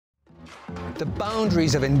The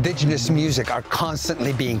boundaries of Indigenous music are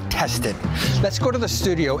constantly being tested. Let's go to the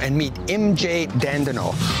studio and meet MJ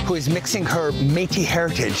Dandeneau, who is mixing her Métis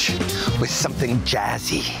heritage with something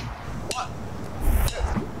jazzy.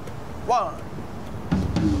 One.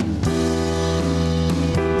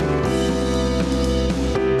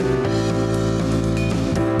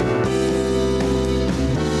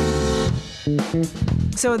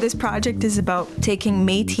 So this project is about taking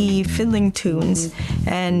Métis fiddling tunes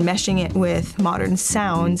and meshing it with modern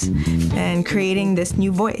sounds and creating this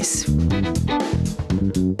new voice.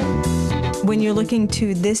 When you're looking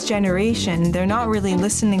to this generation, they're not really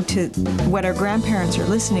listening to what our grandparents are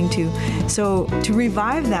listening to. So to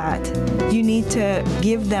revive that, you need to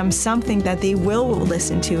give them something that they will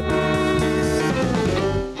listen to.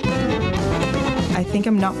 I think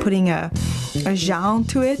I'm not putting a genre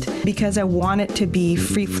to it because I want it to be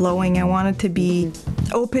free-flowing. I want it to be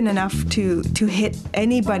open enough to hit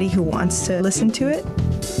anybody who wants to listen to it.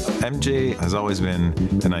 MJ has always been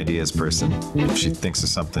an ideas person. She thinks of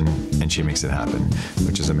something and she makes it happen,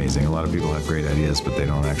 which is amazing. A lot of people have great ideas, but they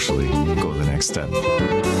don't actually go the next step.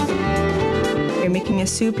 You're making a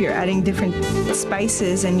soup, you're adding different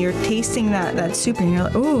spices, and you're tasting that soup, and you're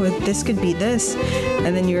like, oh, this could be this.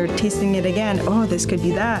 And then you're tasting it again, oh, this could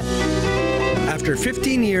be that. After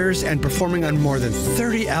 15 years and performing on more than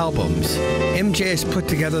 30 albums, MJ has put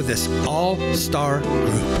together this all-star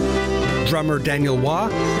group. Drummer Daniel Waugh,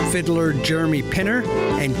 fiddler Jeremy Pinner,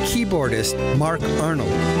 and keyboardist Mark Arnold.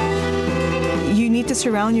 You need to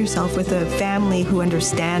surround yourself with a family who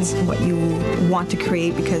understands what you want to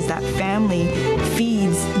create, because that family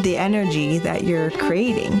feeds the energy that you're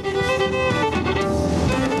creating.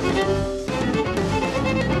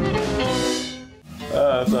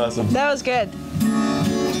 That's awesome. That was good. I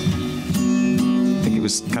think it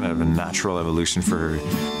was kind of a natural evolution for her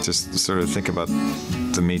to sort of think about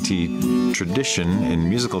the Métis tradition in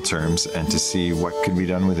musical terms and to see what could be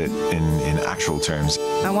done with it in actual terms.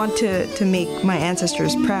 I want to make my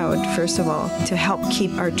ancestors proud, first of all, to help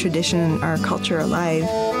keep our tradition, our culture alive.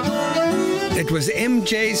 It was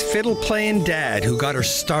MJ's fiddle-playing dad who got her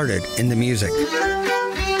started in the music.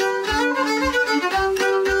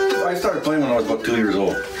 I started playing when I was about 2 years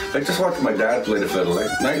old. I just watched my dad play the fiddle.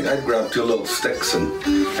 I'd grab two little sticks and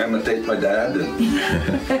imitate my dad.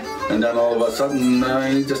 And then all of a sudden,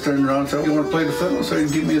 he just turned around and said, you want to play the fiddle? So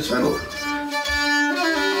he'd give me his fiddle.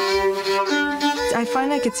 I find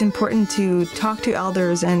like it's important to talk to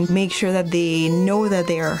elders and make sure that they know that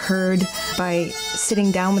they are heard by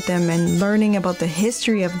sitting down with them and learning about the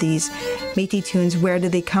history of these Métis tunes. Where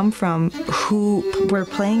did they come from? Who were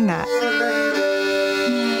playing that?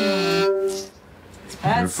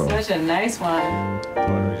 That's such a nice one.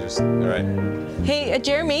 All right. Hey,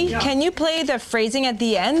 Jeremy, can you play the phrasing at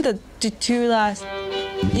the end, the two last?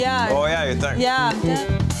 Yeah. Oh, yeah, you're there. Yeah.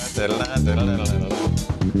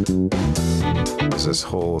 There's this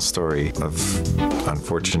whole story of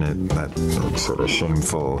unfortunate, that sort of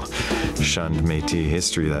shameful, shunned Métis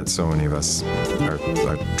history that so many of us are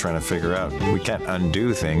trying to figure out. We can't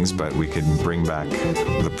undo things, but we can bring back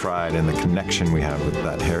the pride and the connection we have with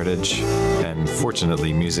that heritage. And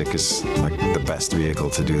fortunately, music is like the best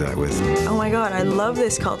vehicle to do that with. Oh my God, I love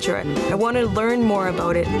this culture. I want to learn more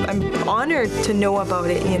about it. I'm honored to know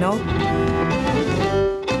about it, you know?